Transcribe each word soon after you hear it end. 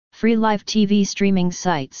Free live TV streaming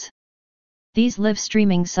sites. These live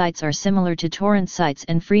streaming sites are similar to torrent sites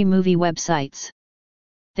and free movie websites.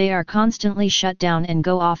 They are constantly shut down and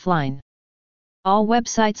go offline. All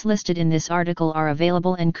websites listed in this article are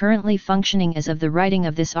available and currently functioning as of the writing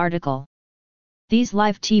of this article. These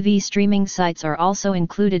live TV streaming sites are also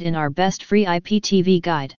included in our Best Free IPTV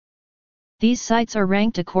Guide. These sites are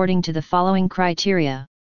ranked according to the following criteria.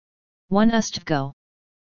 1. USTVGO.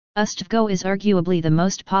 USTVGO is arguably the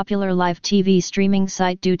most popular live TV streaming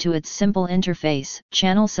site due to its simple interface,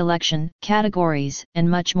 channel selection, categories, and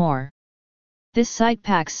much more. This site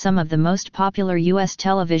packs some of the most popular US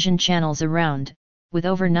television channels around, with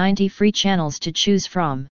over 90 free channels to choose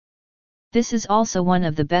from. This is also one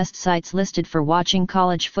of the best sites listed for watching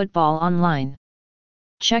college football online.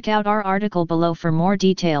 Check out our article below for more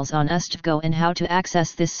details on USTVGO and how to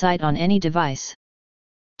access this site on any device.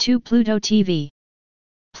 2. Pluto TV.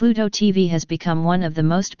 Pluto TV has become one of the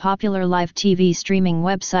most popular live TV streaming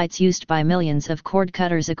websites used by millions of cord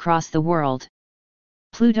cutters across the world.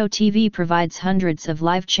 Pluto TV provides hundreds of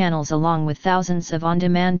live channels along with thousands of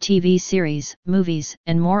on-demand TV series, movies,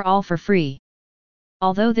 and more, all for free.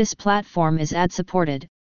 Although this platform is ad-supported,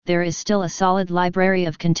 there is still a solid library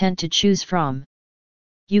of content to choose from.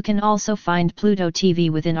 You can also find Pluto TV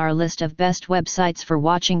within our list of best websites for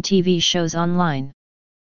watching TV shows online.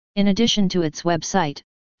 In addition to its website,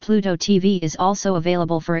 Pluto TV is also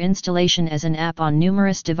available for installation as an app on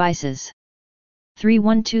numerous devices. 3.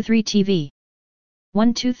 123 TV.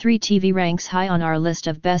 123 TV ranks high on our list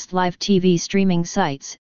of best live TV streaming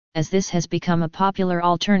sites, as this has become a popular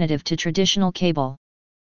alternative to traditional cable.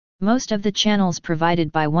 Most of the channels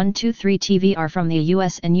provided by 123 TV are from the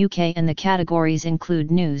US and UK, and the categories include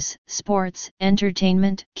news, sports,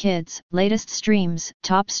 entertainment, kids, latest streams,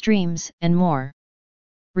 top streams, and more.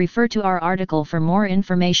 Refer to our article for more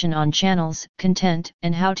information on channels, content,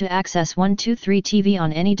 and how to access 123 TV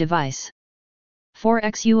on any device. 4.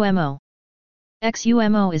 XUMO.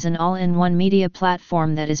 XUMO is an all-in-one media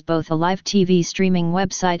platform that is both a live TV streaming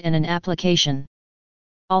website and an application.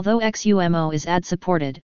 Although XUMO is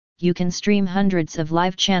ad-supported, you can stream hundreds of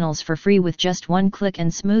live channels for free with just one click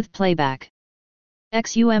and smooth playback.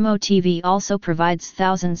 XUMO TV also provides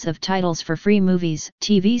thousands of titles for free: movies,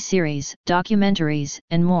 TV series, documentaries,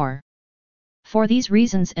 and more. For these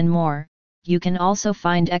reasons and more, you can also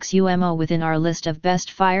find XUMO within our list of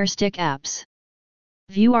best Fire Stick apps.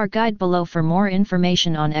 View our guide below for more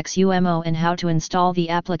information on XUMO and how to install the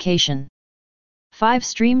application. 5.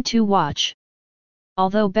 Stream2Watch.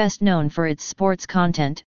 Although best known for its sports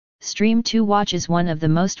content, Stream2Watch is one of the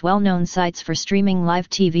most well-known sites for streaming live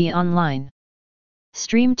TV online.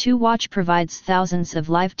 Stream2Watch provides thousands of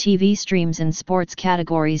live TV streams in sports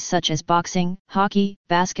categories such as boxing, hockey,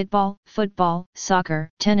 basketball, football, soccer,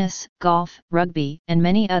 tennis, golf, rugby, and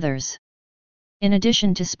many others. In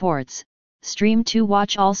addition to sports,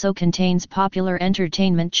 Stream2Watch also contains popular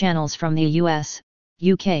entertainment channels from the US,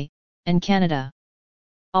 UK, and Canada.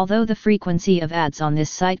 Although the frequency of ads on this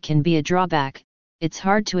site can be a drawback, it's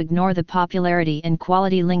hard to ignore the popularity and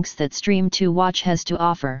quality links that Stream2Watch has to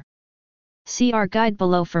offer. See our guide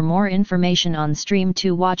below for more information on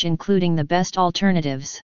Stream2Watch, including the best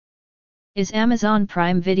alternatives. Is Amazon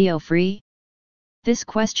Prime Video free? This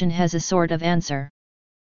question has a sort of answer.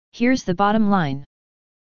 Here's the bottom line.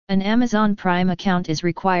 An Amazon Prime account is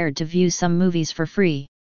required to view some movies for free.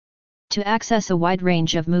 To access a wide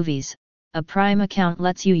range of movies, a Prime account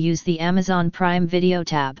lets you use the Amazon Prime Video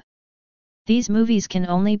tab. These movies can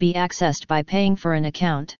only be accessed by paying for an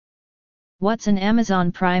account. What's an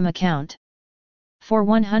Amazon Prime account? For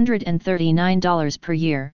 $139 per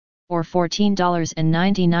year, or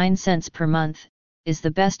 $14.99 per month, is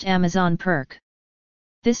the best Amazon perk.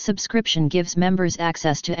 This subscription gives members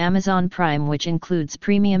access to Amazon Prime, which includes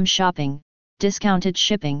premium shopping, discounted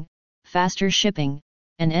shipping, faster shipping,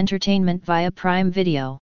 and entertainment via Prime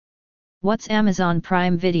Video. What's Amazon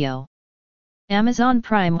Prime Video? Amazon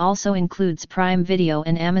Prime also includes Prime Video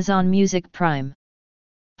and Amazon Music Prime.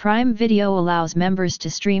 Prime Video allows members to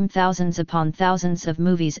stream thousands upon thousands of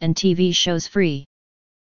movies and TV shows free.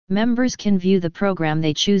 Members can view the program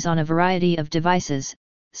they choose on a variety of devices,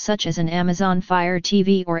 such as an Amazon Fire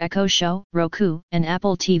TV or Echo Show, Roku, and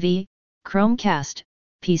Apple TV, Chromecast,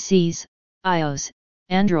 PCs, iOS,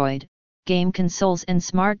 Android, game consoles and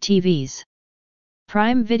smart TVs.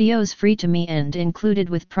 Prime Video's free to me and included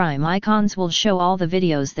with Prime icons will show all the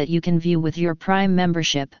videos that you can view with your Prime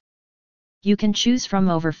membership. You can choose from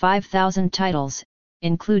over 5,000 titles,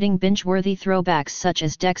 including binge-worthy throwbacks such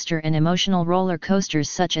as Dexter and emotional roller coasters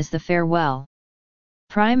such as The Farewell.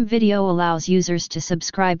 Prime Video allows users to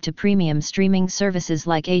subscribe to premium streaming services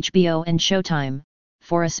like HBO and Showtime,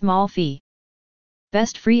 for a small fee.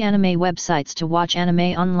 Best free anime websites to watch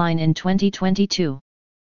anime online in 2022.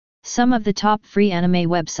 Some of the top free anime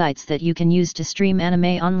websites that you can use to stream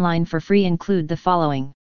anime online for free include the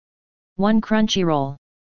following. 1. Crunchyroll.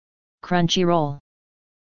 Crunchyroll.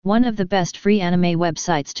 One of the best free anime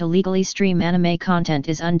websites to legally stream anime content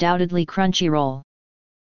is undoubtedly Crunchyroll.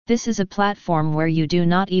 This is a platform where you do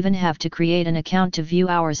not even have to create an account to view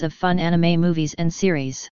hours of fun anime movies and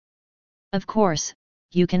series. Of course,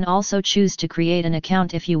 you can also choose to create an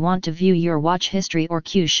account if you want to view your watch history or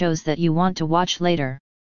queue shows that you want to watch later.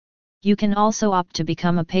 You can also opt to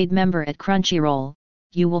become a paid member at Crunchyroll.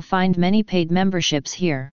 You will find many paid memberships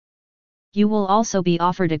here. You will also be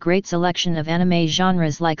offered a great selection of anime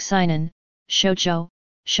genres like seinen, shoujo,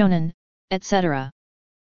 shonen, etc.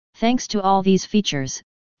 Thanks to all these features,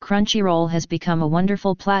 Crunchyroll has become a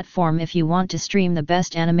wonderful platform if you want to stream the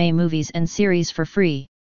best anime movies and series for free.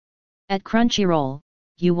 At Crunchyroll,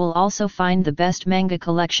 you will also find the best manga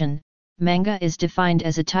collection. Manga is defined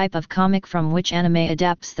as a type of comic from which anime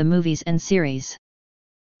adapts the movies and series.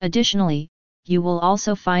 Additionally, you will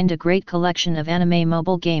also find a great collection of anime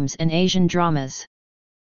mobile games and Asian dramas.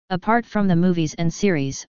 Apart from the movies and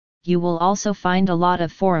series, you will also find a lot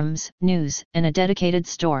of forums, news, and a dedicated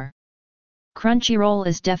store. Crunchyroll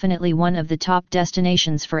is definitely one of the top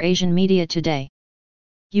destinations for Asian media today.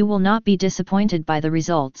 You will not be disappointed by the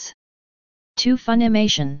results. 2.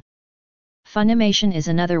 Funimation. Funimation is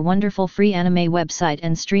another wonderful free anime website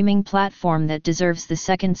and streaming platform that deserves the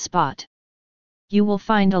second spot. You will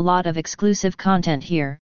find a lot of exclusive content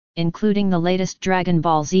here, including the latest Dragon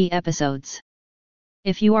Ball Z episodes.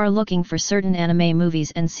 If you are looking for certain anime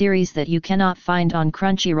movies and series that you cannot find on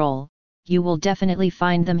Crunchyroll, you will definitely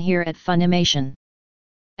find them here at Funimation.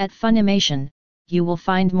 At Funimation, you will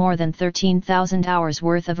find more than 13,000 hours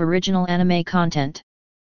worth of original anime content.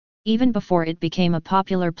 Even before it became a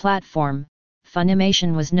popular platform,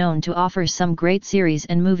 Funimation was known to offer some great series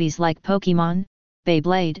and movies like Pokémon,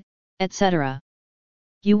 Beyblade, etc.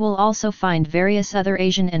 You will also find various other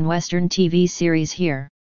Asian and Western TV series here.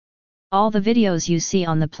 All the videos you see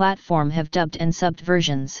on the platform have dubbed and subbed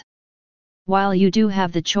versions. While you do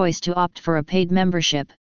have the choice to opt for a paid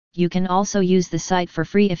membership, you can also use the site for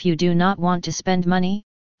free if you do not want to spend money.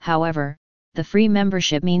 However, the free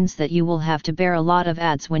membership means that you will have to bear a lot of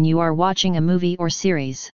ads when you are watching a movie or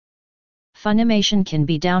series. Funimation can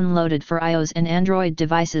be downloaded for iOS and Android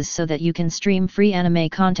devices so that you can stream free anime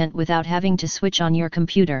content without having to switch on your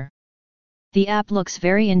computer. The app looks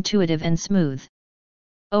very intuitive and smooth.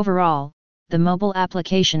 Overall, the mobile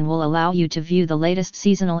application will allow you to view the latest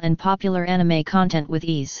seasonal and popular anime content with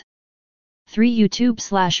ease. 3.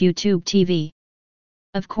 YouTube/YouTube TV.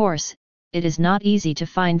 Of course, it is not easy to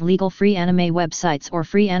find legal free anime websites or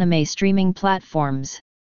free anime streaming platforms.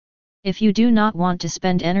 If you do not want to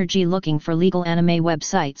spend energy looking for legal anime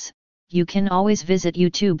websites, you can always visit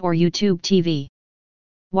YouTube or YouTube TV.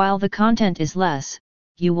 While the content is less,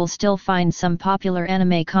 you will still find some popular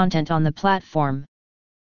anime content on the platform.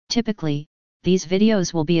 Typically, these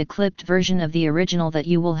videos will be a clipped version of the original that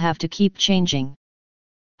you will have to keep changing.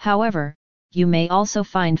 However, you may also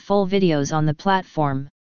find full videos on the platform.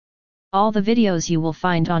 All the videos you will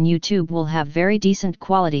find on YouTube will have very decent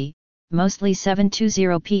quality, mostly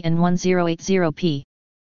 720p and 1080p.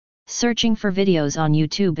 Searching for videos on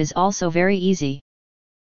YouTube is also very easy.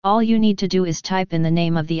 All you need to do is type in the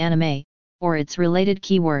name of the anime, or its related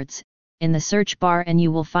keywords, in the search bar and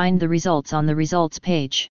you will find the results on the results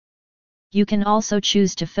page. You can also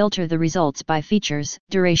choose to filter the results by features,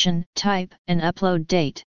 duration, type, and upload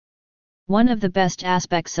date. One of the best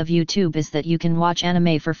aspects of YouTube is that you can watch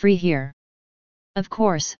anime for free here. Of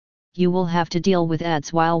course, you will have to deal with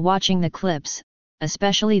ads while watching the clips,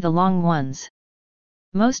 especially the long ones.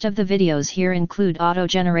 Most of the videos here include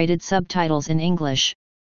auto-generated subtitles in English.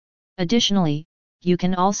 Additionally, you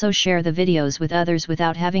can also share the videos with others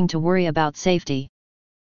without having to worry about safety.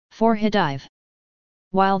 4. HIDIVE.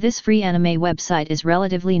 While this free anime website is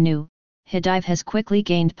relatively new, HIDIVE has quickly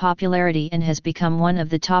gained popularity and has become one of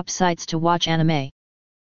the top sites to watch anime.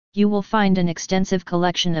 You will find an extensive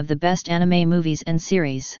collection of the best anime movies and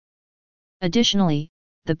series. Additionally,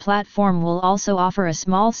 the platform will also offer a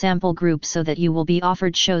small sample group so that you will be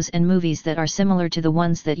offered shows and movies that are similar to the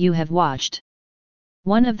ones that you have watched.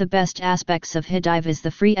 One of the best aspects of HIDIVE is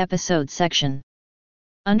the free episode section.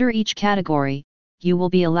 Under each category, you will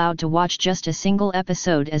be allowed to watch just a single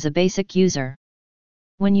episode as a basic user.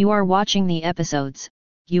 When you are watching the episodes,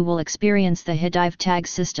 you will experience the HIDIVE tag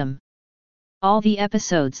system. All the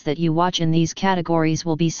episodes that you watch in these categories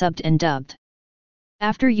will be subbed and dubbed.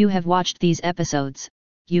 After you have watched these episodes,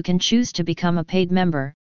 you can choose to become a paid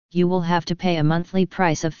member. you will have to pay a monthly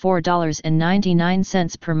price of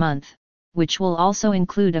 $4.99 per month, which will also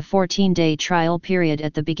include a 14-day trial period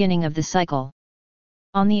at the beginning of the cycle.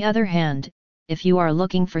 On the other hand, if you are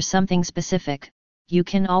looking for something specific, you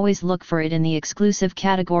can always look for it in the exclusive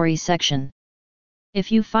category section.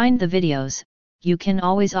 If you find the videos, you can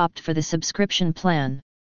always opt for the subscription plan.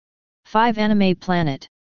 5. Anime Planet.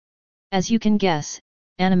 As you can guess,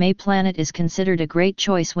 Anime Planet is considered a great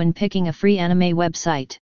choice when picking a free anime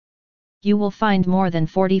website. You will find more than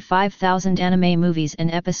 45,000 anime movies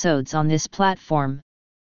and episodes on this platform.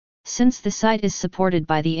 Since the site is supported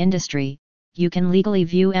by the industry, you can legally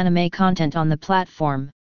view anime content on the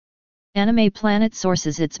platform. Anime Planet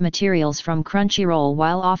sources its materials from Crunchyroll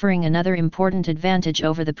while offering another important advantage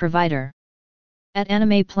over the provider. At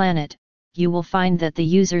Anime Planet, you will find that the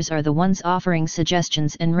users are the ones offering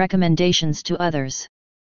suggestions and recommendations to others.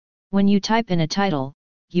 When you type in a title,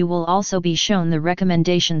 you will also be shown the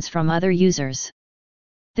recommendations from other users.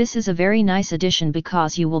 This is a very nice addition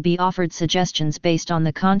because you will be offered suggestions based on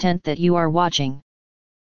the content that you are watching.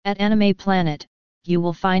 At Anime Planet, you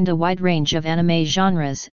will find a wide range of anime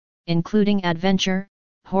genres, including adventure,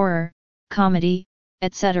 horror, comedy,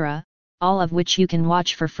 etc., all of which you can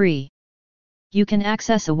watch for free. You can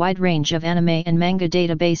access a wide range of anime and manga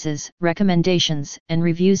databases, recommendations, and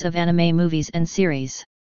reviews of anime movies and series.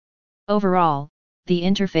 Overall, the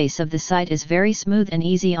interface of the site is very smooth and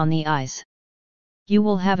easy on the eyes. You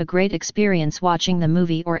will have a great experience watching the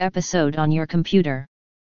movie or episode on your computer.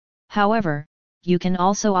 However, you can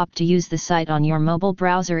also opt to use the site on your mobile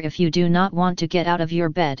browser if you do not want to get out of your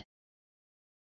bed.